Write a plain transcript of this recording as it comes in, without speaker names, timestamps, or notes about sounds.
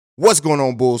What's going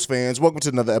on, Bulls fans? Welcome to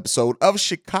another episode of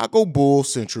Chicago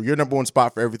Bulls Central, your number one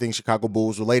spot for everything Chicago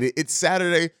Bulls related. It's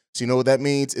Saturday, so you know what that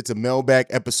means. It's a mailbag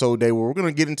episode day where we're going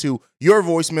to get into your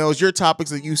voicemails, your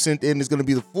topics that you sent in. Is going to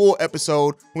be the full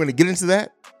episode. We're going to get into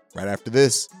that right after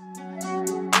this.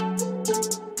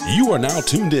 You are now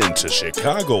tuned in to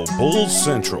Chicago Bulls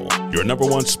Central, your number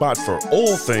one spot for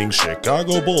all things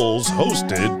Chicago Bulls,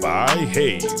 hosted by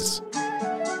Hayes.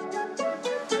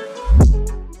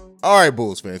 All right,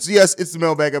 Bulls fans. So yes, it's the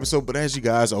mailbag episode, but as you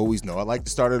guys always know, I like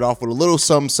to start it off with a little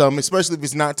something, especially if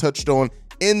it's not touched on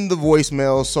in the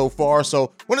voicemail so far.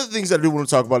 So one of the things that I do want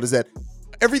to talk about is that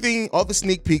all the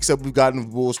sneak peeks that we've gotten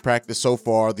of Bulls practice so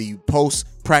far, the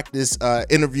post-practice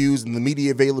interviews and the media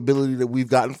availability that we've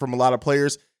gotten from a lot of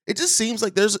players, it just seems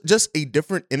like there's just a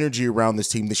different energy around this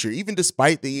team this year. Even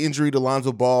despite the injury to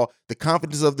Lonzo Ball, the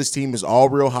confidence of this team is all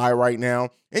real high right now.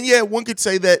 And yeah, one could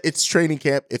say that it's training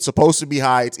camp. It's supposed to be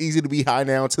high. It's easy to be high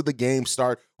now until the games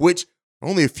start, which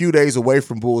only a few days away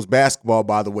from Bulls basketball,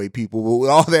 by the way, people. But with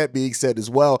all that being said as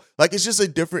well, like it's just a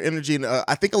different energy and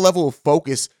I think a level of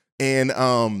focus. And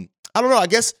I don't know, I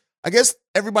guess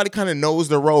everybody kind of knows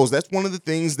their roles. That's one of the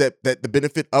things that the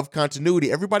benefit of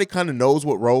continuity. Everybody kind of knows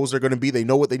what roles they're going to be. They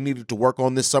know what they needed to work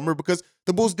on this summer because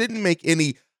the Bulls didn't make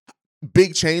any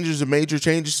big changes or major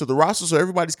changes to the roster. So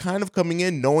everybody's kind of coming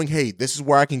in knowing, hey, this is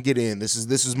where I can get in. This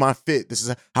is my fit. This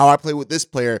is how I play with this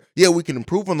player. Yeah, we can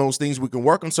improve on those things. We can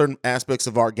work on certain aspects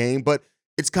of our game, but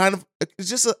it's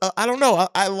just I don't know.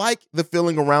 I like the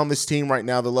feeling around this team right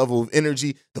now, the level of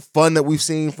energy, the fun that we've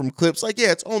seen from clips. Like,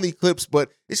 yeah, it's only clips,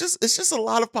 but it's just a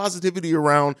lot of positivity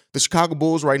around the Chicago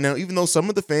Bulls right now, even though some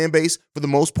of the fan base, for the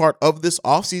most part of this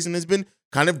offseason, has been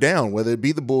kind of down, whether it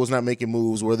be the Bulls not making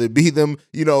moves, whether it be them,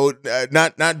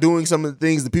 not doing some of the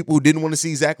things, the people who didn't want to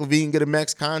see Zach LaVine get a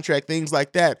max contract, things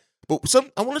like that. But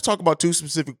I want to talk about two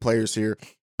specific players here.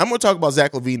 I'm going to talk about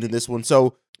Zach LaVine in this one.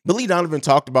 So Billy Donovan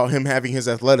talked about him having his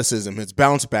athleticism, his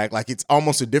bounce back, like it's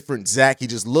almost a different Zach. He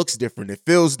just looks different. It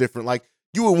feels different. Like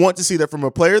you would want to see that from a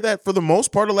player that for the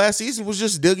most part of last season was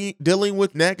just dealing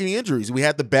with nagging injuries. We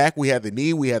had the back, we had the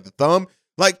knee, we had the thumb.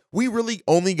 Like we really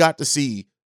only got to see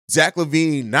Zach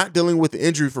LaVine not dealing with the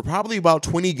injury for probably about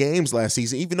 20 games last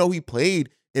season, even though he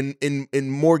played in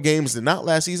more games than not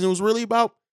last season. It was really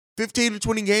about 15 to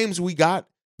 20 games we got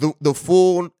the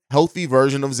full healthy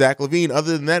version of Zach LaVine.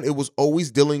 Other than that, it was always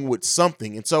dealing with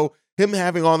something. And so him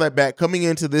having all that back, coming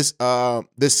into this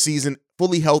season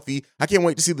fully healthy, I can't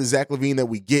wait to see the Zach LaVine that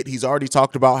we get. He's already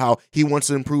talked about how he wants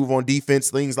to improve on defense,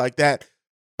 things like that.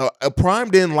 A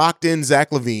primed in, locked in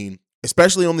Zach LaVine,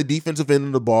 especially on the defensive end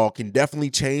of the ball, can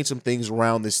definitely change some things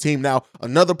around this team. Now,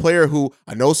 another player who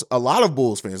I know a lot of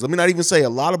Bulls fans, let me not even say a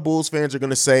lot of Bulls fans are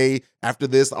going to say after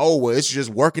this, oh, well, it's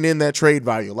just working in that trade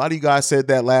value. A lot of you guys said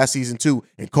that last season too,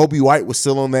 and Coby White was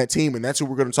still on that team, and that's who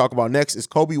we're going to talk about next is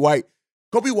Coby White.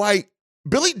 Coby White,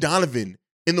 Billy Donovan,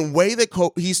 in the way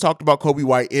that he's talked about Coby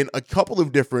White in a couple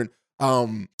of different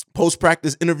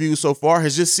post-practice interviews so far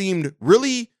has just seemed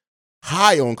really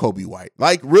high on Coby White,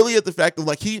 like really at the fact of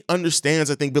like he understands,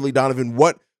 I think Billy Donovan,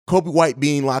 what Coby White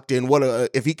being locked in,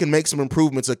 if he can make some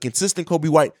improvements, a consistent Coby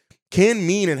White can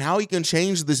mean and how he can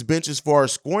change this bench as far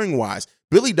as scoring wise.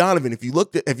 Billy Donovan,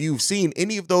 if you've seen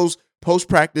any of those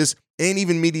post-practice and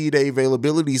even media day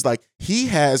availabilities, like he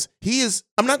is,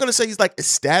 I'm not going to say he's like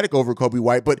ecstatic over Coby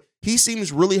White, but he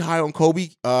seems really high on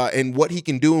Coby and what he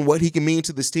can do and what he can mean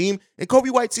to this team. And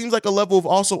Coby White seems like a level of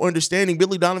also understanding.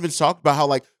 Billy Donovan's talked about how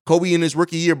like Coby in his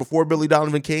rookie year before Billy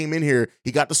Donovan came in here,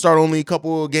 he got to start only a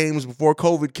couple of games before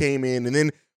COVID came in. And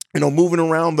then, moving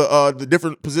around the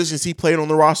different positions he played on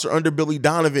the roster under Billy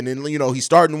Donovan. And, he's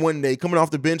starting one day, coming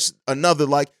off the bench another.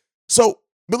 So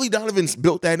Billy Donovan's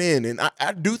built that in. And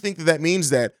I do think that means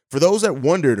that for those that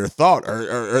wondered or thought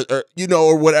or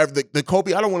whatever, the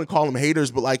Coby, I don't want to call them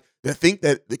haters, but like that think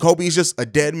that the Coby is just a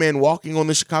dead man walking on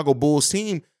the Chicago Bulls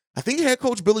team. I think head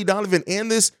coach Billy Donovan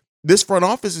and this front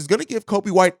office is going to give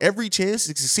Coby White every chance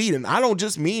to succeed. And I don't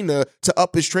just mean to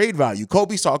up his trade value.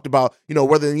 Coby's talked about,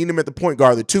 whether they need him at the point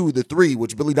guard, the 2, the 3,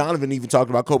 which Billy Donovan even talked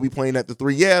about Coby playing at the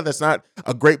 3. Yeah, that's not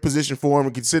a great position for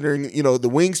him considering, the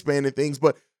wingspan and things.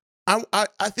 But I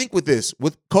think with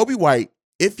Coby White,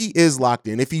 if he is locked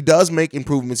in, if he does make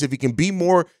improvements, if he can be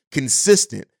more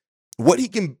consistent, what he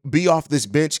can be off this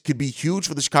bench could be huge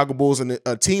for the Chicago Bulls and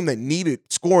a team that needed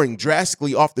scoring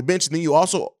drastically off the bench. And then you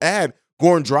also add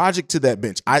Goran Dragic to that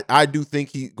bench. I do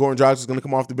think Goran Dragic is going to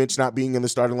come off the bench not being in the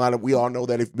starting lineup. We all know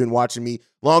that if you've been watching me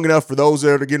long enough. For those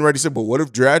that are getting ready to say, but what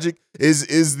if Dragic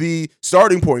is the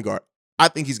starting point guard? I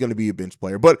think he's going to be a bench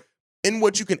player. But in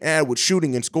what you can add with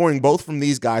shooting and scoring both from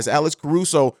these guys. Alex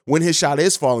Caruso, when his shot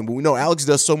is falling, but we know Alex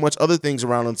does so much other things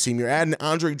around on the team. You're adding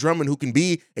Andre Drummond, who can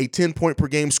be a 10-point per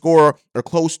game scorer or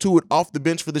close to it off the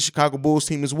bench for the Chicago Bulls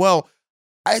team as well.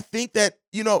 I think that,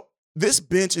 this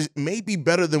bench is maybe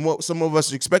better than what some of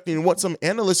us are expecting and what some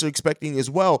analysts are expecting as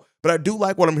well. But I do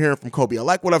like what I'm hearing from Kobe. I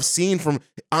like what I've seen from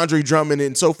Andre Drummond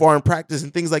and so far in practice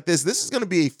and things like this. This is going to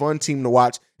be a fun team to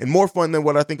watch and more fun than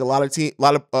what I think a lot of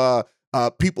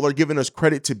people are giving us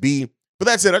credit to be. But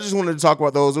that's it. I just wanted to talk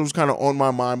about those. It was kind of on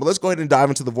my mind. But let's go ahead and dive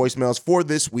into the voicemails for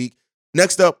this week.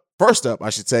 First up, I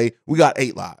should say, we got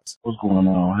 8 Lives. What's going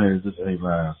on? Hey, this is 8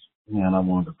 Lives. Man, I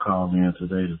wanted to call in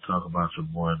today to talk about your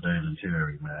boy Dalen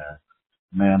Terry, man.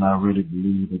 Man, I really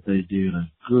believe that they did a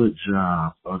good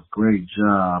job, a great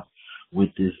job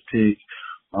with this pick.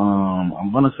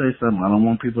 I'm going to say something. I don't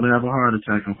want people to have a heart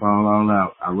attack and fall all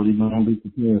out. I really don't be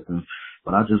comparisons,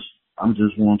 but I'm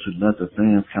just want to let the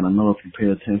fans kind of know if you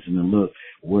pay attention and look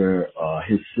where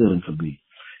his ceiling could be.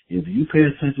 If you pay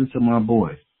attention to my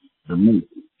boy, the Mookie,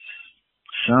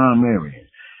 Shawn Marion,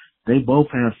 they both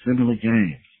have similar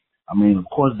games. I mean, of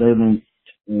course, Dalen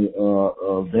shot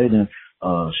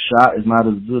is not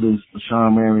as good as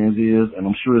Shawn Marion's is, and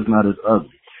I'm sure it's not as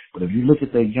ugly. But if you look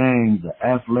at their game, the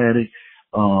athletic,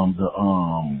 how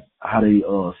they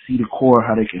see the court,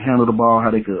 how they can handle the ball,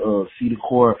 how they can see the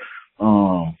court,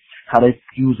 how they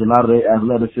use a lot of their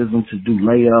athleticism to do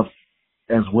layups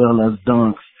as well as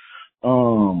dunks.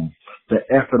 The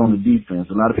effort on the defense.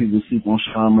 A lot of people sleep on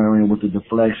Shawn Marion with the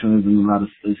deflections, and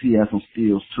he has some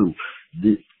steals too.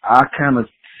 I kind of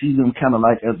see them kind of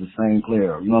like as the same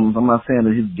player. You know, I'm not saying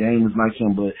that his game is like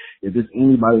him, but if there's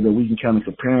anybody that we can kind of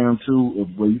compare him to,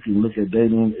 where you can look at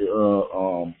Dalen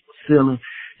ceiling,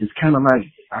 it's kind of like,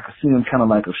 I can see him kind of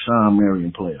like a Shawn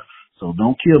Marion player. So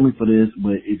don't kill me for this,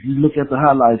 but if you look at the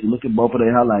highlights, you look at both of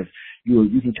their highlights,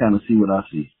 you can kind of see what I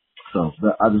see. So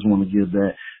I just want to give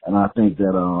that, and I think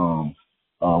that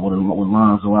with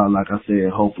Lonzo out, like I said,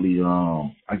 hopefully,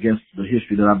 I guess the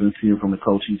history that I've been seeing from the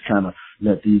coach, he's kind of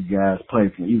let these guys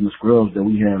play. From even the scrubs that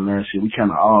we had last year, we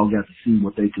kind of all got to see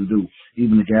what they can do.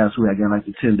 Even the guys who had got like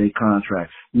the 10-day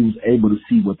contract, we was able to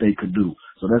see what they could do.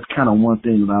 So that's kind of one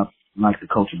thing that I like to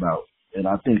coach about, and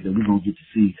I think that we're gonna get to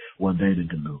see what Dalen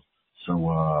can do. So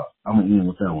I'm gonna end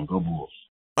with that one. Go Bulls!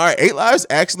 All right, 8 Lives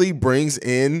actually brings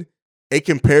in a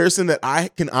comparison that I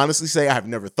can honestly say I've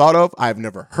never thought of. I've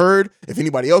never heard. If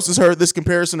anybody else has heard this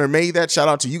comparison or made that, shout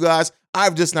out to you guys.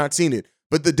 I've just not seen it.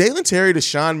 But the Dalen Terry to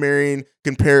Shawn Marion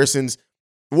comparisons,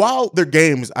 while their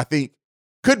games, I think,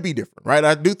 could be different, right?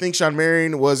 I do think Shawn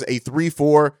Marion was a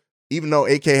 3-4, even though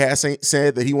AK has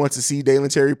said that he wants to see Dalen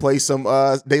Terry play some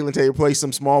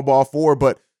small ball 4.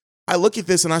 But I look at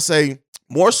this and I say,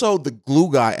 more so the glue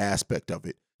guy aspect of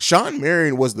it. Shawn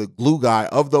Marion was the glue guy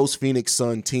of those Phoenix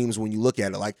Sun teams when you look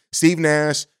at it. Like Steve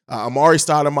Nash, Amari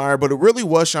Stoudemire, but it really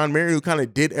was Shawn Marion who kind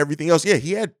of did everything else. Yeah,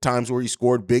 he had times where he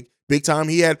scored big time.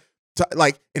 He had,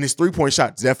 in his three-point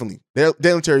shot, definitely.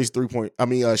 Dalen Terry's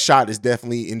shot is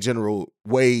definitely, in general,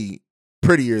 way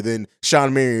prettier than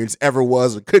Shawn Marion's ever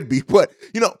was or could be. But,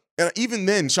 even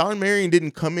then, Shawn Marion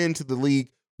didn't come into the league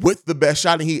with the best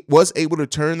shot, and he was able to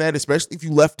turn that, especially if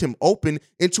you left him open,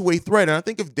 into a threat. And I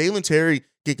think if Dalen Terry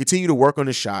can continue to work on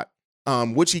his shot,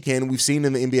 which he can, we've seen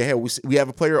in the NBA. Hell, we have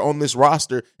a player on this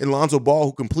roster in Lonzo Ball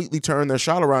who completely turned their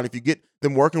shot around. If you get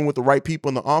them working with the right people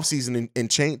in the offseason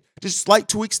and change just slight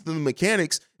tweaks to the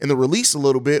mechanics and the release a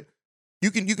little bit,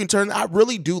 you can turn. I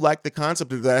really do like the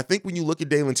concept of that. I think when you look at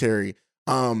Dalen Terry,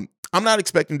 I'm not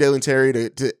expecting Dalen Terry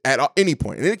to at any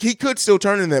point, and he could still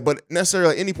turn in that, but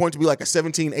necessarily at any point to be like a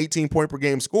 17, 18 point per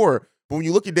game scorer. But when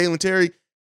you look at Dalen Terry,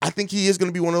 I think he is going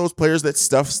to be one of those players that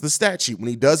stuffs the stat sheet when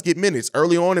he does get minutes.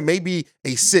 Early on, it may be a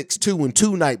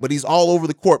 6-2-2 night, but he's all over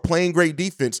the court playing great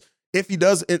defense. If he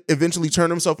does eventually turn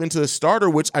himself into a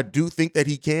starter, which I do think that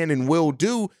he can and will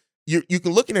do, you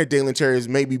can look at Dalen Terry as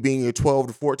maybe being a 12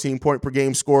 to 14 point per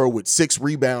game scorer with 6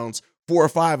 rebounds, 4 or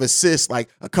 5 assists, like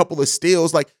a couple of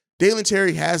steals. Like Dalen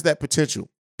Terry has that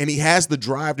potential, and he has the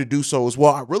drive to do so as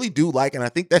well. I really do like, and I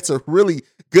think that's a really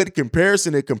good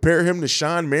comparison to compare him to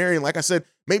Shawn Marion. Like I said,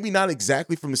 maybe not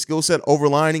exactly from the skill set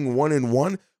overlining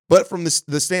 1-1, but from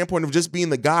the standpoint of just being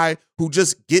the guy who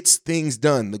just gets things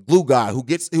done, the glue guy who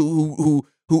gets who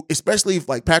especially if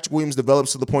like Patrick Williams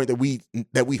develops to the point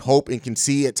that we hope and can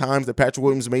see at times that Patrick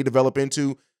Williams may develop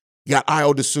into. You got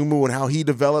Ayo Dosunmu and how he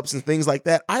develops and things like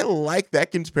that. I like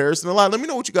that comparison a lot. Let me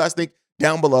know what you guys think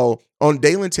down below on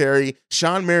Dalen Terry,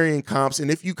 Shawn Marion comps,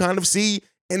 and if you kind of see,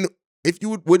 and if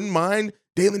you wouldn't mind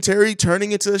Dalen Terry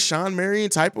turning into a Shawn Marion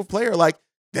type of player. Like,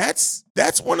 that's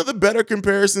one of the better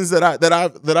comparisons that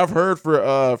I've heard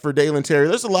for Dalen Terry.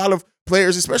 There's a lot of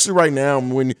players, especially right now,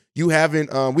 when we haven't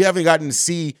gotten to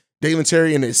see Dalen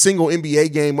Terry in a single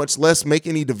NBA game, much less make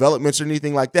any developments or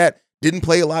anything like that. Didn't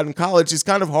play a lot in college. It's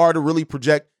kind of hard to really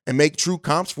project and make true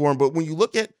comps for him. But when you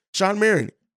look at Shawn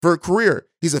Marion for a career,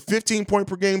 he's a 15-point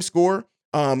per game scorer.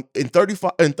 In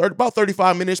about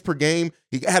 35 minutes per game,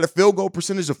 he had a field goal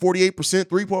percentage of 48%,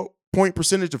 3-point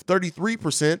percentage of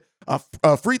 33%,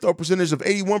 a free throw percentage of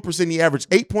 81%. He averaged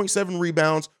 8.7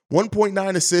 rebounds,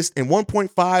 1.9 assists, and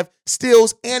 1.5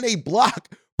 steals and a block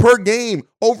per game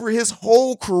over his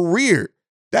whole career.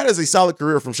 That is a solid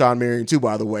career from Shawn Marion too,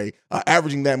 by the way,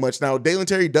 averaging that much. Now, Dalen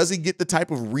Terry, does he get the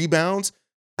type of rebounds?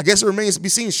 I guess it remains to be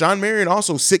seen. Shawn Marion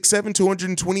also 6'7",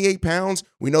 228 pounds.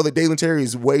 We know that Dalen Terry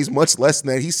weighs much less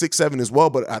than that. He's 6'7" as well,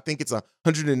 but I think it's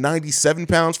 197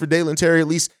 pounds for Dalen Terry, at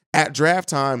least at draft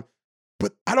time.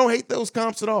 But I don't hate those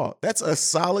comps at all. That's a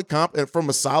solid comp and from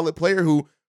a solid player who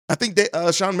I think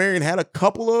that Shawn Marion had a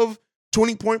couple of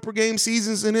 20-point per game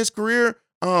seasons in his career.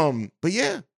 But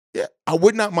yeah, I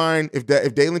would not mind if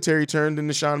Dalen Terry turned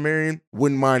into Shawn Marion.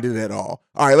 Wouldn't mind it at all.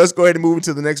 All right, let's go ahead and move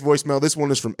into the next voicemail. This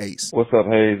one is from Ace. What's up,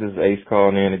 Hayes? This is Ace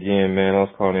calling in again, man. I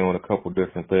was calling in on a couple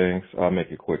different things. I'll make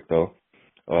it quick, though,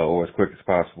 or as quick as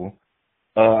possible.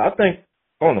 I think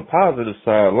on the positive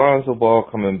side, Lonzo Ball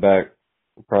coming back,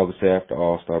 we'll probably say after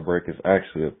All-Star break, is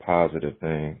actually a positive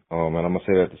thing. And I'm going to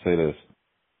say that to say this.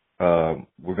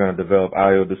 We're going to develop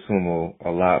Ayo Dosunmu a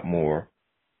lot more.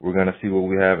 We're going to see what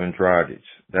we have in Dragic.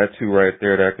 That two right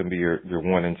there, that can be your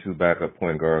 1 and 2 backup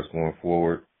point guards going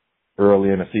forward early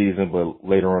in the season, but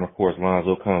later on, of course,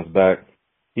 Lonzo comes back.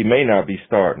 He may not be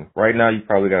starting. Right now, you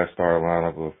probably got to start a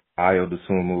lineup of Ayo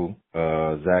Dosunmu,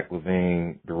 Zach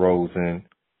LaVine, DeRozan,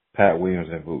 Pat Williams,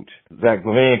 and Vooch. Zach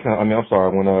LaVine,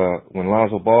 when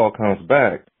Lonzo Ball comes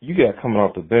back, you got coming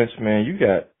off the bench, man, you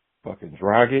got fucking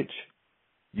Dragic,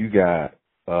 you got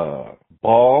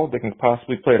Ball that can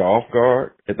possibly play the off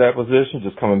guard at that position,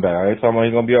 just coming back. I ain't talking about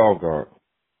he's going to be off guard.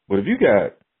 But if you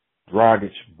got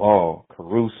Dragic, Ball,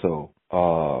 Caruso,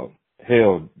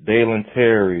 Dalen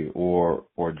Terry, or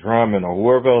Drummond, or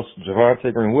whoever else,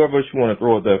 Javonte Green, whoever else you want to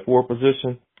throw at that 4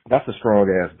 position, that's a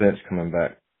strong-ass bench coming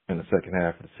back in the second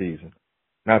half of the season.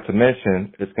 Not to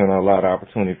mention, it's going to allow the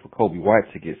opportunity for Kobe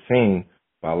White to get seen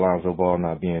by Lonzo Ball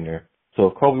not being there. So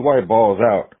if Kobe White balls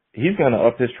out, he's going to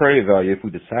up his trade value if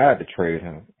we decide to trade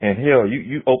him. And hell,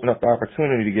 you open up the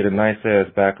opportunity to get a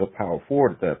nice-ass backup power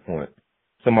forward at that point.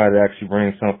 Somebody that actually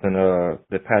brings something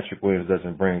that Patrick Williams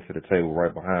doesn't bring to the table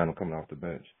right behind him coming off the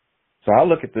bench. So I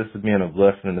look at this as being a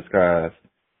blessing in disguise,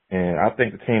 and I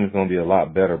think the team is going to be a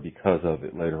lot better because of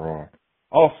it later on.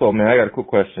 Also, man, I got a quick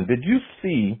question. Did you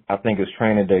see, I think it's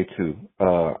training day 2,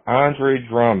 Andre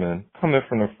Drummond coming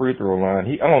from the free throw line?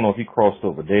 I don't know if he crossed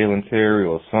over Dalen Terry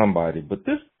or somebody, but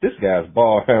this guy's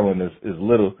ball handling is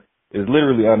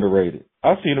literally underrated.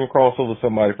 I've seen him cross over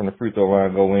somebody from the free throw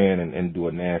line, go in and do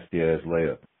a nasty ass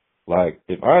layup. Like,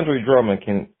 if Andre Drummond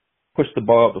can push the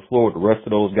ball up the floor with the rest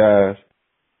of those guys,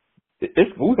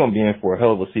 we're going to be in for a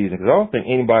hell of a season, because I don't think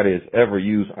anybody has ever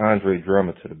used Andre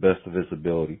Drummond to the best of his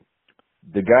ability.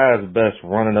 The guy's best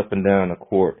running up and down the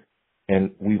court,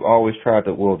 and they've always tried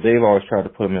to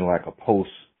put him in like a post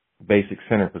basic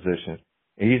center position.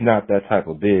 And he's not that type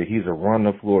of big. He's a run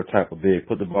the floor type of big.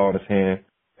 Put the ball in his hand,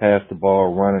 pass the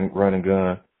ball, run and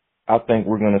gun. I think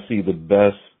we're going to see the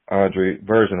best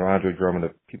version of Andre Drummond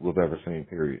that people have ever seen,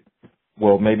 period.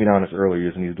 Well, maybe not in his early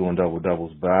years and he's doing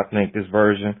double-doubles, but I think this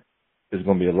version is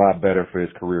going to be a lot better for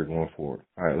his career going forward.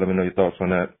 All right, let me know your thoughts on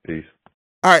that. Peace.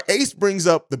 All right, Ace brings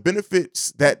up the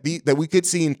benefits that we could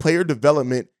see in player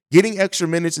development, getting extra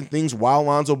minutes and things while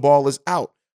Lonzo Ball is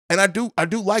out. And I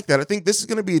do like that. I think this is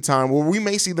going to be a time where we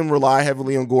may see them rely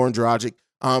heavily on Goran Dragic.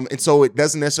 And so it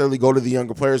doesn't necessarily go to the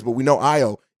younger players, but we know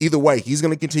Ayo, either way, he's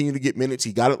going to continue to get minutes.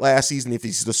 He got it last season. If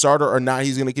he's the starter or not,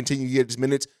 he's going to continue to get his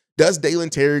minutes. Does Dalen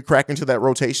Terry crack into that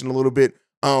rotation a little bit?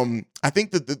 I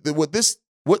think that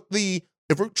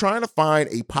if we're trying to find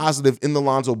a positive in the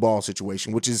Lonzo Ball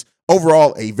situation, which is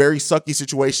overall a very sucky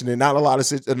situation and not a lot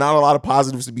of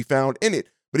positives to be found in it.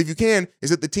 But if you can, is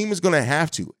that the team is going to have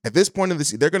to, at this point of the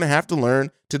season, they're going to have to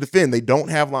learn to defend. They don't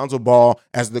have Lonzo Ball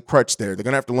as the crutch there. They're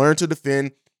going to have to learn to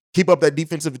defend, keep up that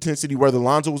defensive intensity, whether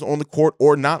Lonzo was on the court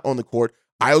or not on the court.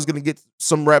 Ayo's going to get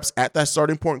some reps at that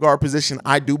starting point guard position.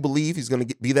 I do believe he's going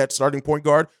to be that starting point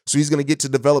guard. So he's going to get to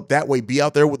develop that way, be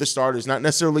out there with the starters, not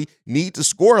necessarily need to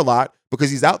score a lot because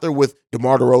he's out there with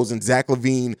DeMar DeRozan, Zach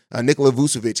LaVine, Nikola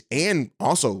Vucevic, and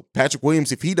also Patrick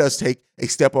Williams if he does take a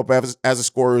step up as a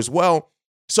scorer as well.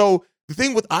 So the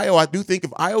thing with Ayo, I do think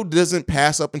if Ayo doesn't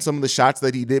pass up in some of the shots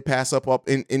that he did pass up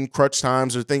in crutch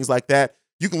times or things like that,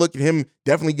 you can look at him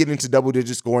definitely get into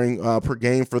double-digit scoring per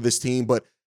game for this team. But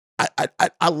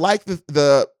I like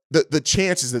the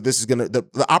chances that this is going to,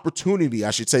 the opportunity,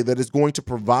 I should say, that is going to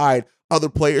provide other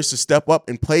players to step up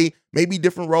and play maybe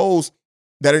different roles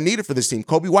that are needed for this team.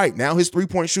 Coby White, now his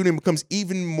three-point shooting becomes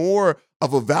even more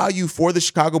of a value for the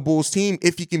Chicago Bulls team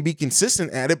if he can be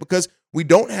consistent at it, because we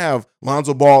don't have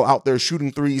Lonzo Ball out there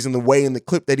shooting threes in the way in the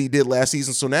clip that he did last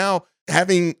season. So now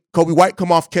having Coby White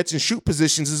come off catch and shoot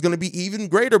positions is going to be even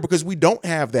greater because we don't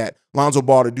have that Lonzo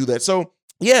Ball to do that. So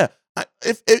yeah,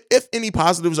 if any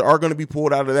positives are going to be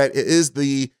pulled out of that, it is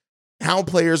how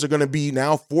players are going to be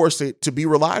now forced to be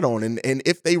relied on. And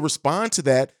if they respond to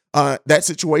that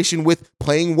situation with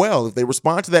playing well, if they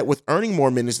respond to that with earning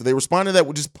more minutes, if they respond to that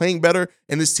with just playing better,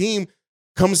 and this team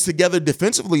comes together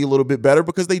defensively a little bit better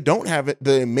because they don't have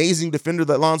the amazing defender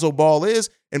that Lonzo Ball is,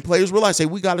 and players realize, hey,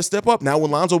 we got to step up. Now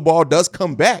when Lonzo Ball does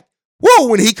come back,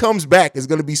 when he comes back, it's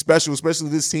going to be special, especially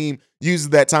this team uses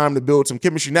that time to build some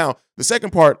chemistry. Now, the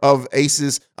second part of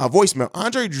Ace's voicemail,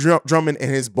 Andre Drummond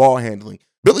and his ball handling.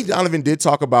 Billy Donovan did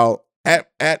talk about at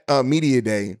Media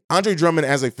Day, Andre Drummond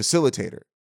as a facilitator.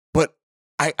 But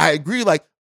I agree, like,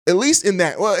 at least in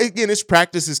that, well, again, it's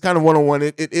practice, it's kind of one-on-one.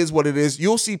 It is what it is.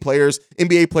 You'll see players,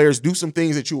 NBA players, do some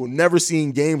things that you will never see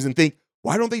in games and think,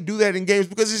 why don't they do that in games?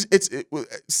 Because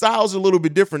styles are a little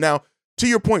bit different. Now, to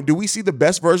your point, do we see the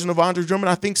best version of Andre Drummond?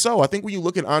 I think so. I think when you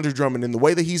look at Andre Drummond and the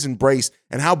way that he's embraced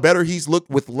and how better he's looked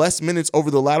with less minutes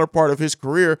over the latter part of his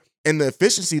career and the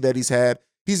efficiency that he's had,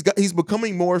 he's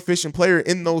becoming a more efficient player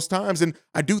in those times. And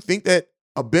I do think that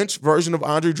a bench version of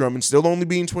Andre Drummond, still only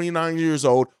being 29 years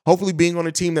old, hopefully being on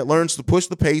a team that learns to push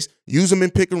the pace, use him in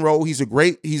pick and roll. He's a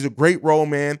great role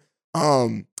man.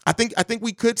 I think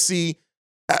we could see.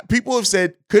 People have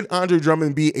said, could Andre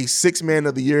Drummond be a Sixth Man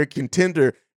of the Year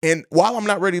contender? And while I'm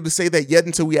not ready to say that yet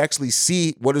until we actually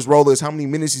see what his role is, how many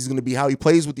minutes he's going to be, how he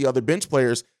plays with the other bench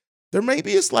players, there may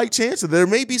be a slight chance there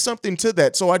may be something to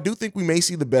that. So I do think we may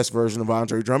see the best version of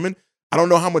Andre Drummond. I don't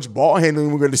know how much ball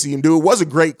handling we're going to see him do. It was a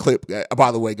great clip,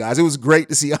 by the way, guys. It was great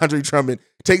to see Andre Drummond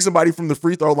take somebody from the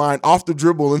free throw line off the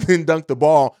dribble and then dunk the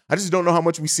ball. I just don't know how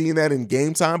much we see in that in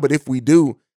game time, but if we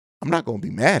do, I'm not going to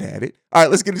be mad at it. All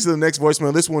right, let's get into the next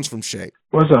voicemail. This one's from Shay.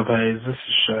 What's up, Hayes? This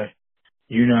is Shay.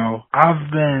 I've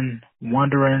been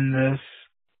wondering this,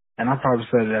 and I probably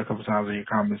said it a couple times in your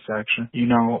comment section.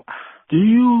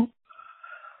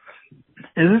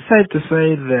 Is it safe to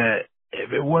say that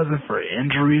if it wasn't for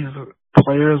injuries,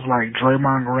 players like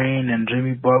Draymond Green and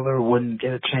Jimmy Butler wouldn't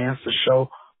get a chance to show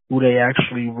who they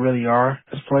actually really are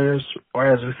as players, or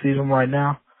as we see them right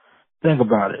now? Think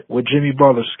about it. With Jimmy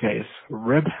Butler's case,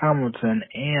 Rip Hamilton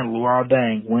and Luol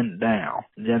Deng went down.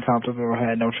 Then Tom Thibodeau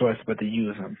had no choice but to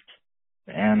use him.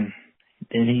 And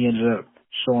then he ended up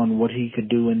showing what he could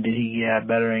do, and then he got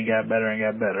better and got better and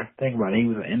got better. Think about it. He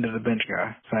was an end-of-the-bench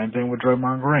guy. Same thing with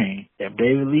Draymond Green. If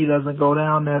David Lee doesn't go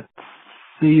down that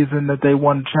season that they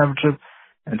won the championship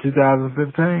in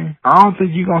 2015, I don't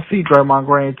think you're going to see Draymond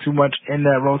Green too much in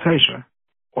that rotation,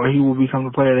 or he will become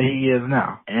the player that he is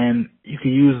now. And you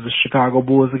can use the Chicago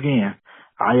Bulls again.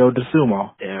 Ayo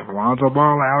Dosunmu. If Lonzo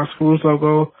Ball and Alex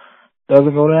Caruso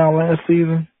doesn't go down last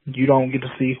season, you don't get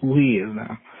to see who he is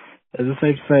now. Is it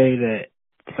safe to say that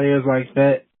players like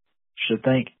that should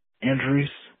thank injuries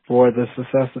for the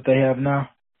success that they have now?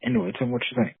 Anyway, tell me what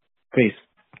you think. Peace.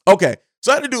 Okay,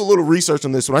 so I had to do a little research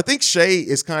on this one. I think Shay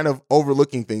is kind of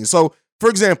overlooking things. So, for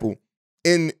example,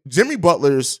 in Jimmy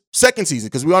Butler's second season,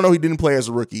 because we all know he didn't play as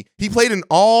a rookie, he played in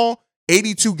all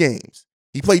 82 games.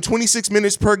 He played 26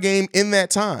 minutes per game in that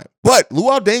time. But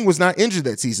Luol Deng was not injured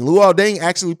that season. Luol Deng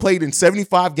actually played in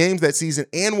 75 games that season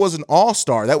and was an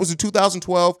all-star. That was the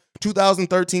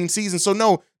 2012-2013 season. So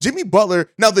no, Jimmy Butler,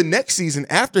 now the next season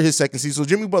after his second season, so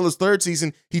Jimmy Butler's third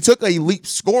season, he took a leap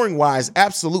scoring-wise,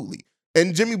 absolutely.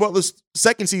 And Jimmy Butler's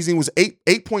second season was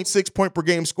 8.6 point per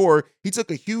game scorer. He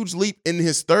took a huge leap in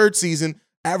his third season,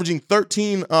 averaging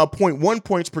 13.1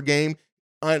 points per game.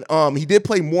 And he did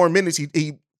play more minutes.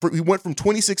 He went from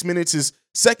 26 minutes his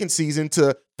second season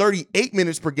to 38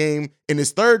 minutes per game in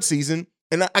his third season.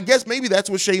 And I guess maybe that's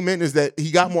what Shay meant, is that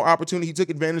he got more opportunity. He took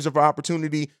advantage of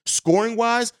opportunity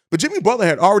scoring-wise. But Jimmy Butler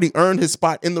had already earned his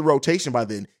spot in the rotation by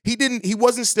then. He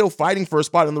wasn't still fighting for a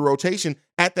spot in the rotation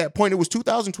at that point. It was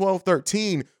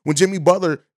 2012-13 when Jimmy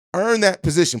Butler earned that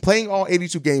position, playing all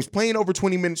 82 games, playing over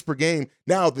 20 minutes per game.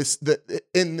 Now,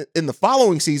 in the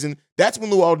following season, that's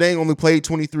when Luol Deng only played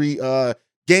 23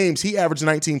 games. He averaged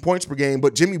 19 points per game,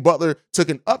 but Jimmy Butler took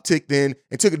an uptick then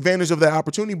and took advantage of that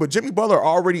opportunity. But Jimmy Butler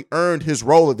already earned his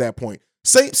role at that point.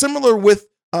 Similar with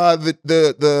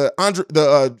the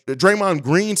Draymond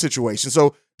Green situation.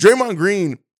 So Draymond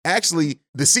Green, actually,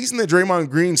 the season that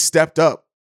Draymond Green stepped up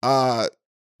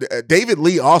David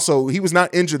Lee also, he was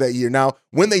not injured that year. Now,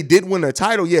 when they did win a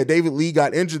title, yeah, David Lee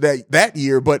got injured that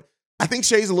year, but I think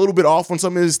Shai's a little bit off on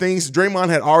some of his things. Draymond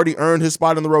had already earned his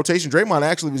spot in the rotation. Draymond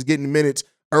actually was getting minutes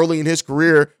early in his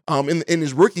career in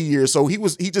his rookie year. So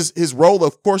his role,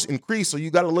 of course, increased. So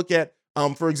you got to look at,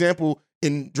 for example,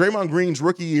 in Draymond Green's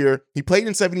rookie year, he played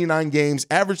in 79 games,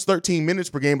 averaged 13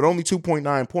 minutes per game, but only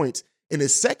 2.9 points. In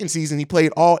his second season, he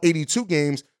played all 82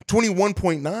 games,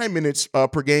 21.9 minutes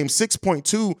per game,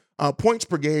 6.2 points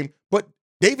per game. But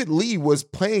David Lee was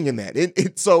playing in that. In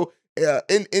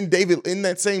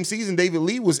that same season, David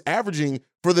Lee was averaging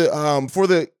for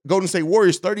the Golden State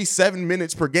Warriors 37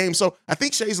 minutes per game. So I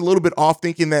think Shai's a little bit off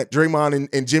thinking that Draymond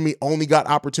and Jimmy only got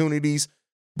opportunities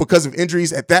because of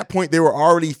injuries. At that point, they were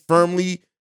already firmly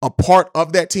a part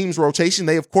of that team's rotation.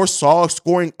 They, of course, saw a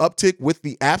scoring uptick with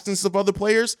the absence of other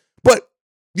players. But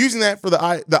using that for the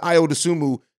Ayo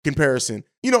Dosunmu comparison,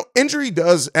 injury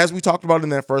does, as we talked about in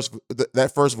that first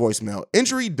voicemail,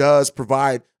 injury does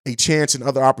provide a chance and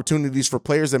other opportunities for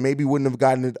players that maybe wouldn't have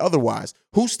gotten it otherwise.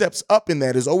 Who steps up in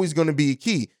that is always going to be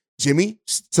key. Jimmy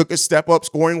took a step up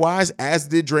scoring-wise, as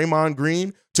did Draymond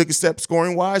Green, took a step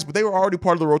scoring-wise, but they were already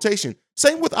part of the rotation.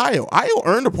 Same with Ayo. Ayo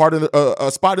earned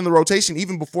a spot in the rotation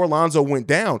even before Lonzo went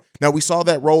down. Now, we saw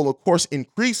that role, of course,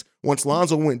 increase once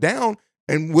Lonzo went down,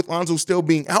 and with Lonzo still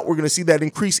being out, we're going to see that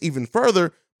increase even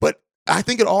further. But I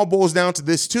think it all boils down to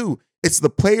this, too. It's the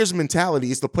player's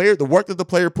mentality. It's the work that the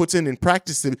player puts in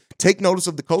practice to take notice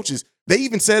of the coaches. They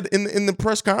even said in the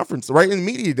press conference, right, in the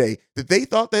media day, that they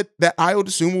thought that Ayo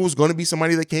Dosunmu was going to be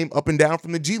somebody that came up and down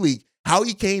from the G League. How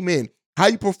he came in, how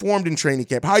he performed in training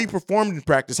camp, how he performed in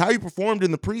practice, how he performed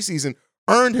in the preseason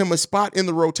earned him a spot in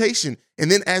the rotation. And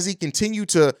then as he continued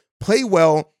to play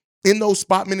well in those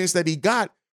spot minutes that he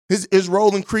got, his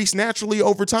role increased naturally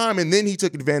over time, and then he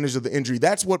took advantage of the injury.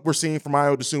 That's what we're seeing from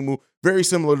Ayo Dosunmu, very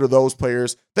similar to those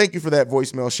players. Thank you for that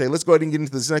voicemail, Shai. Let's go ahead and get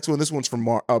into this next one. This one's from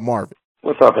Marvin.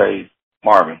 What's up, Hayes?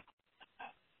 Marvin.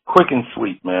 Quick and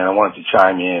sweet, man. I wanted to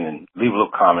chime in and leave a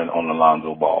little comment on the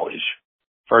Lonzo Ball issue.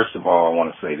 First of all, I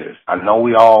want to say this. I know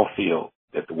we all feel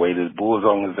that the way the Bulls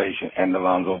organization and the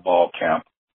Lonzo Ball camp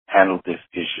handled this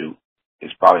issue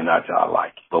is probably not to our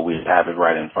liking, but we have it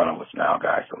right in front of us now,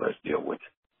 guys, so let's deal with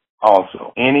it.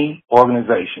 Also, any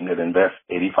organization that invests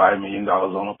 $85 million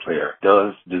on a player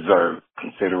does deserve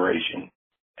consideration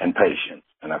and patience.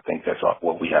 And I think that's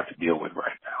what we have to deal with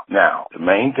right now. Now, the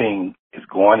main thing is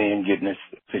going in, getting this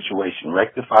situation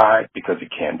rectified, because it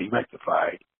can be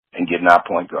rectified, and getting our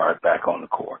point guard back on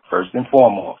the court. First and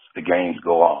foremost, the games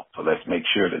go on. So let's make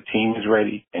sure the team is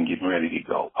ready and getting ready to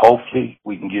go. Hopefully,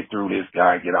 we can get through this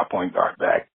guy, get our point guard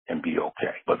back, and be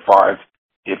okay. But as far as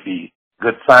if he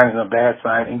good signing or bad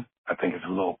signing, I think it's a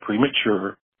little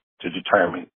premature to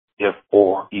determine if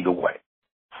or either way.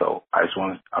 So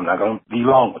I'm not going to be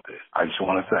long with this. I just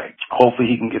want to say, hopefully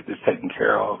he can get this taken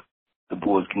care of. The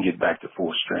Bulls can get back to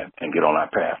full strength and get on our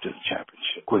path to the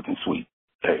championship. Quick and sweet.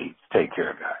 Hey, take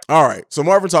care, guys. All right. So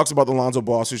Marvin talks about the Lonzo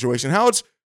Ball situation, how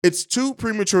it's too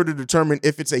premature to determine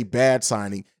if it's a bad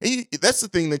signing. And that's the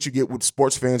thing that you get with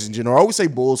sports fans in general. I always say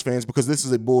Bulls fans because this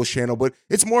is a Bulls channel, but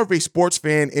it's more of a sports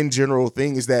fan in general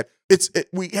thing, is that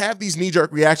we have these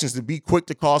knee-jerk reactions to be quick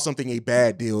to call something a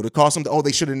bad deal, to call something, oh,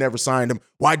 they should have never signed him.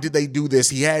 Why did they do this?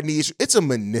 He had knee issues. It's a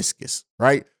meniscus,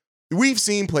 right? We've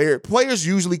seen players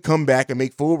usually come back and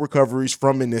make full recoveries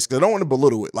from meniscus. I don't want to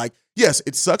belittle it. Like, yes,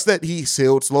 it sucks that he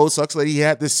healed slow. It sucks that he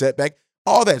had this setback.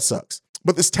 All that sucks.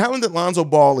 But this talent that Lonzo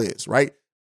Ball is, right,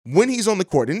 when he's on the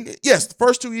court, and yes, the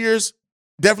first 2 years,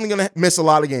 definitely going to miss a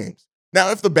lot of games.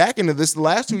 Now, if the back end of this, the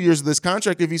last 2 years of this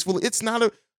contract, if he's fully, it's not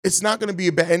going to be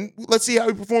a bad, and let's see how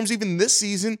he performs even this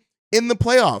season in the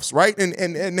playoffs, right?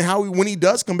 And how when he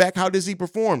does come back, how does he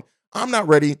perform? I'm not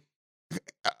ready.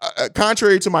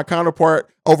 Contrary to my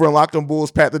counterpart over in Locked on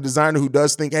Bulls, Pat the Designer, who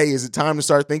does think, hey, is it time to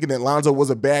start thinking that Lonzo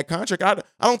was a bad contract?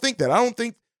 I don't think that. I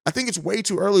think it's way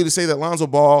too early to say that Lonzo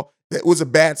Ball that was a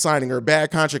bad signing or a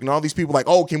bad contract, and all these people like,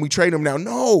 oh, can we trade him now?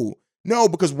 No,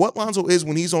 because what Lonzo is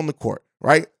when he's on the court,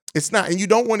 right? It's not, and you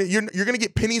don't want to. You're going to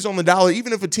get pennies on the dollar,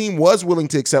 even if a team was willing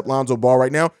to accept Lonzo Ball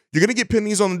right now. You're going to get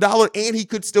pennies on the dollar, and he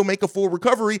could still make a full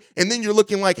recovery, and then you're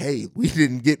looking like, hey, we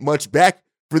didn't get much back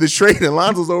for this trade, and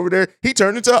Lonzo's over there. He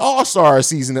turned into an all-star a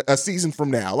season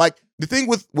from now. Like, the thing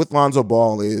with Lonzo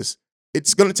Ball is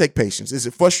it's going to take patience. Is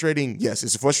it frustrating? Yes.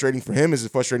 Is it frustrating for him? Is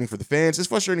it frustrating for the fans? It's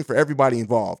frustrating for everybody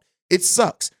involved. It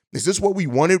sucks. Is this what we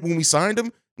wanted when we signed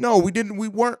him? No, we didn't. We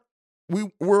weren't.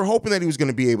 We were hoping that he was going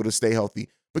to be able to stay healthy.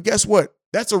 But guess what?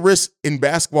 That's a risk in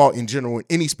basketball in general, in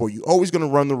any sport. You're always going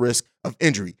to run the risk of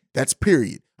injury. That's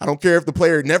period. I don't care if the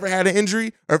player never had an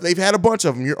injury or if they've had a bunch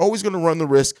of them. You're always going to run the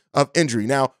risk of injury.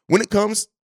 Now, when it comes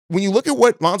when you look at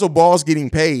what Lonzo Ball is getting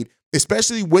paid,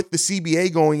 especially with the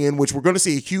CBA going in, which we're going to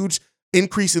see a huge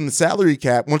increase in the salary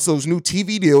cap once those new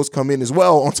TV deals come in as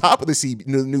well on top of the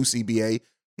new CBA,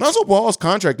 Lonzo Ball's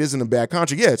contract isn't a bad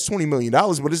contract. Yeah, it's $20 million,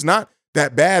 but it's not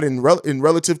that bad in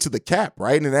relative to the cap,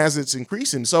 right? And as it's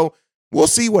increasing. So we'll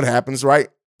see what happens, right?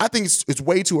 I think it's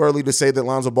way too early to say that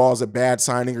Lonzo Ball is a bad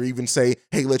signing or even say,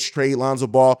 hey, let's trade Lonzo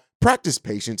Ball. Practice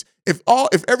patience. If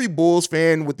every Bulls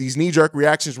fan with these knee-jerk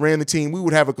reactions ran the team, we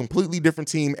would have a completely different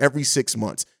team every 6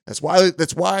 months. That's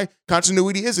why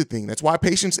continuity is a thing. That's why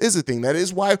patience is a thing. That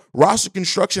is why roster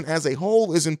construction as a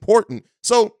whole is important.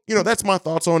 So, that's my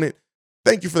thoughts on it.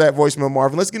 Thank you for that voicemail,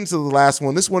 Marvin. Let's get into the last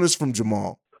one. This one is from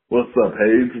Jamal. What's up,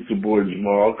 Hayes? It's your boy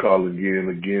Jamal calling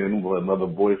again with another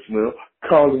voicemail.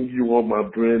 Calling you on my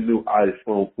brand new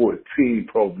iPhone 14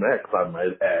 Pro Max, I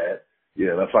might add.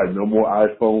 Yeah, that's right. No more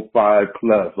iPhone 5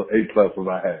 Plus or 8 Plus as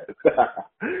I had.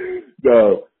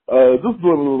 No, just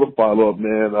doing a little follow-up,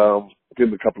 man.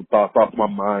 Getting a couple of thoughts off my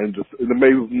mind. It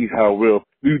amazes me how we're a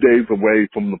few days away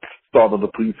from the start of the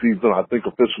preseason. I think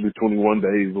officially 21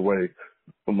 days away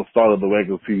from the start of the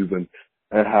regular season.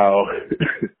 And how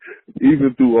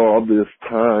even through all this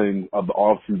time of the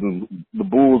offseason, the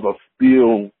Bulls are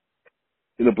still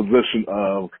in a position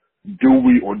of do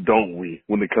we or don't we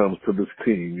when it comes to this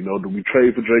team? Do we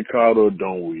trade for Jay Crowder or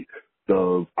don't we?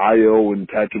 Does Io and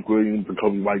Patrick Williams and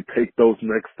Kobe White take those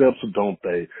next steps or don't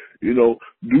they?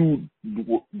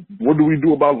 What do we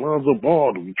do about Lonzo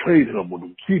Ball? Do we trade him or do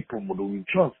we keep him or do we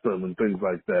trust him and things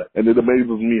like that? And it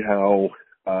amazes me how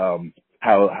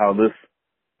this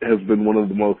has been one of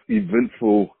the most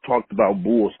eventful, talked about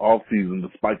Bulls offseason,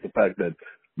 despite the fact that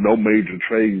no major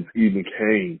trades even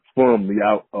came from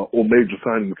or major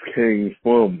signings came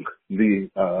from in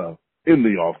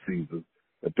the offseason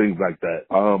and things like that.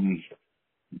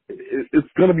 It's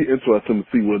going to be interesting to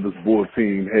see where this Bulls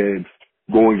team heads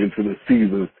going into the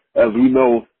season. As we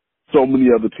know, so many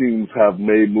other teams have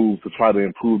made moves to try to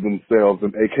improve themselves,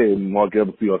 and AK and Mark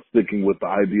Eversley are sticking with the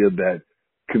idea that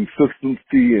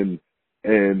consistency and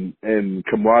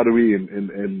camaraderie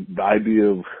and the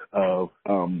idea of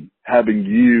having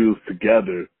years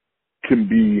together can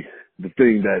be the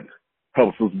thing that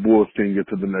helps this Bulls team get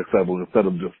to the next level instead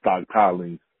of just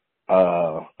stockpiling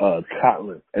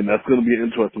talent. And that's going to be an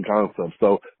interesting concept.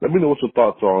 So let me know what your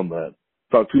thoughts are on that.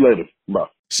 Talk to you later. Bye.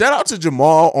 Shout out to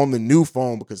Jamal on the new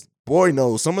phone because boy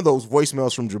knows some of those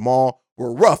voicemails from Jamal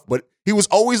were rough, but he was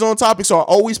always on topic. So I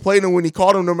always played him when he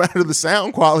called him no matter the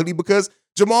sound quality because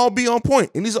Jamal be on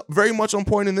point, and he's very much on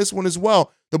point in this one as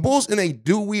well. The Bulls in a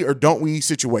do we or don't we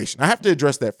situation. I have to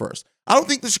address that first. I don't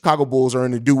think the Chicago Bulls are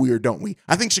in a do we or don't we.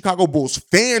 I think Chicago Bulls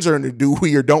fans are in a do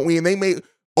we or don't we, and they may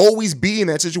always be in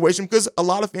that situation because a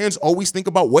lot of fans always think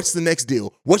about what's the next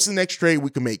deal, what's the next trade we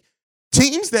can make.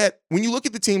 Teams that, when you look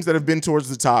at the teams that have been towards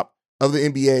the top of the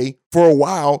NBA for a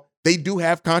while, they do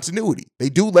have continuity. They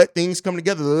do let things come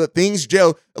together. They let things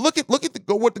gel. Look at what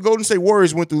the Golden State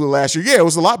Warriors went through the last year. Yeah, it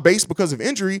was a lot based because of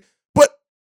injury, but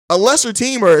a lesser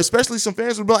team or especially some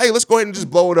fans would be like, hey, let's go ahead and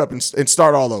just blow it up and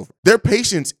start all over. Their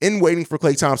patience in waiting for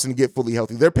Klay Thompson to get fully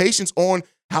healthy, their patience on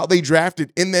how they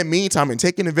drafted in that meantime and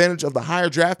taking advantage of the higher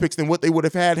draft picks than what they would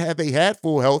have had they had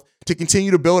full health to continue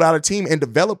to build out a team and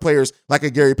develop players like a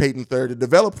Gary Payton III, to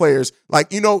develop players like,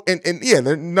 they're not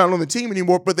on the team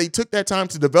anymore, but they took that time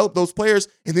to develop those players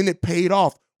and then it paid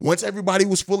off once everybody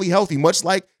was fully healthy, much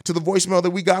like to the voicemail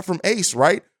that we got from Ace,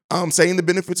 right? Saying the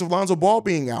benefits of Lonzo Ball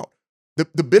being out.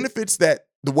 The benefits that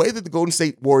the way that the Golden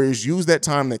State Warriors used that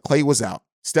time that Klay was out,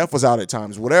 Steph was out at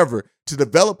times, whatever, to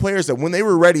develop players that when they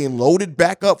were ready and loaded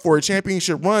back up for a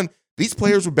championship run, these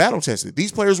players were battle tested.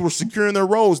 These players were securing their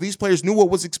roles. These players knew what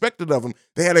was expected of them.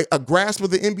 They had a grasp of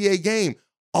the NBA game.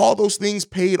 All those things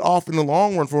paid off in the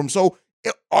long run for them. So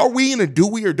are we in a do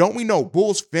we or don't we? No,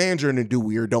 Bulls fans are in a do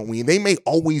we or don't we? And they may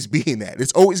always be in that.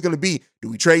 It's always going to be, do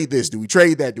we trade this? Do we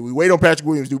trade that? Do we wait on Patrick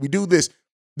Williams? Do we do this?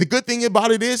 The good thing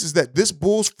about it is that this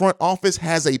Bulls front office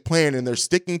has a plan and they're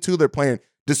sticking to their plan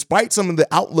despite some of the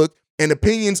outlook and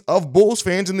opinions of Bulls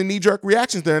fans and the knee-jerk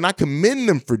reactions there, and I commend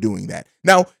them for doing that.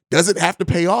 Now, does it have to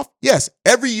pay off? Yes.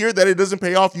 Every year that it doesn't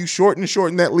pay off, you shorten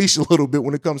that leash a little bit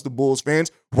when it comes to Bulls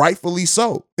fans, rightfully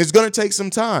so. It's going to take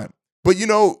some time. But,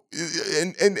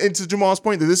 and to Jamal's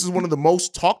point, that this is one of the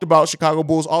most talked about Chicago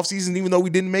Bulls offseason, even though we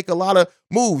didn't make a lot of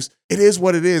moves. It is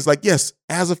what it is. Like, yes,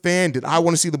 as a fan, did I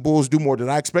want to see the Bulls do more? Did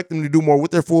I expect them to do more with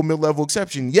their full mid-level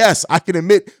exception? Yes, I can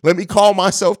admit, let me call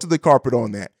myself to the carpet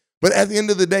on that. But at the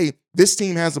end of the day, this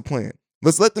team has a plan.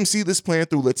 Let's let them see this plan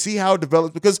through. Let's see how it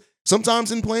develops, because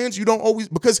sometimes in plans,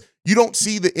 because you don't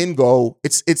see the end goal.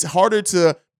 It's harder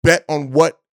to bet on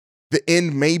what the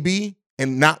end may be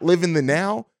and not live in the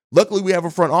now. Luckily, we have a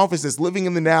front office that's living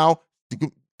in the now,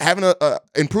 having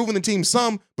improving the team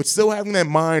some, but still having that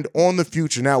mind on the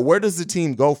future. Now, where does the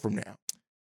team go from now?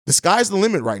 The sky's the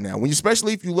limit right now.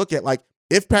 Especially if you look at, like,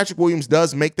 if Patrick Williams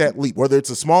does make that leap, whether it's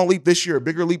a small leap this year, a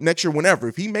bigger leap next year, whenever,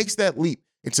 if he makes that leap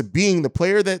into being the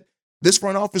player that this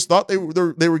front office thought they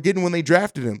were getting when they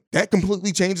drafted him, that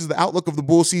completely changes the outlook of the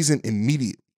Bulls season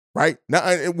immediately, right?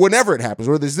 Now, whenever it happens,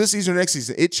 whether it's this season or next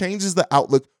season, it changes the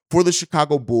outlook for the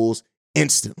Chicago Bulls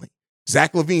instantly.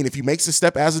 Zach LaVine, if he makes a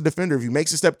step as a defender, if he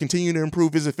makes a step continuing to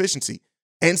improve his efficiency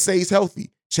and stays healthy,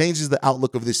 changes the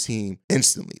outlook of this team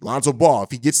instantly. Lonzo Ball,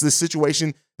 if he gets this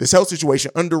health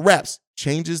situation under wraps,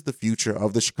 changes the future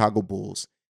of the Chicago Bulls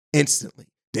instantly.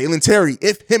 Dalen Terry,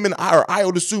 if him and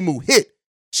Ayo Dosunmu hit,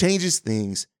 changes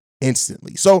things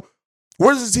instantly. So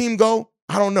where does the team go?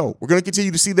 I don't know. We're going to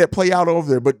continue to see that play out over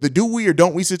there. But the do we or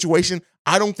don't we situation,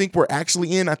 I don't think we're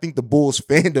actually in. I think the Bulls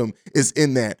fandom is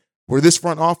in that. Where this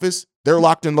front office, they're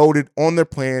locked and loaded on their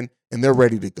plan, and they're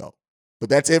ready to go. But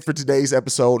that's it for today's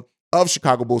episode of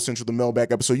Chicago Bulls Central, the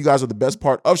mailbag episode. You guys are the best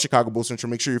part of Chicago Bulls Central.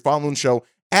 Make sure you're following the show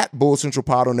at Bulls Central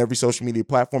Pod on every social media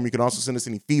platform. You can also send us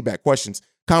any feedback, questions,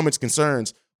 comments,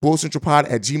 concerns,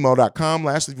 bullcentralpod@gmail.com.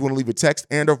 Lastly, if you want to leave a text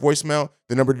and or voicemail,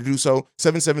 the number to do so,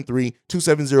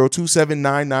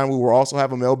 773-270-2799. We will also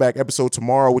have a mailbag episode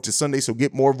tomorrow, which is Sunday, so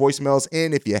get more voicemails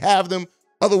in if you have them.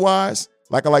 Otherwise,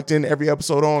 like I like to end every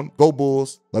episode on, go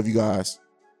Bulls. Love you guys.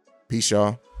 Peace,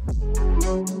 y'all.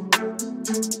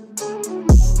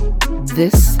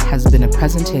 This has been a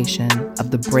presentation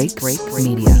of the Break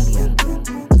Media.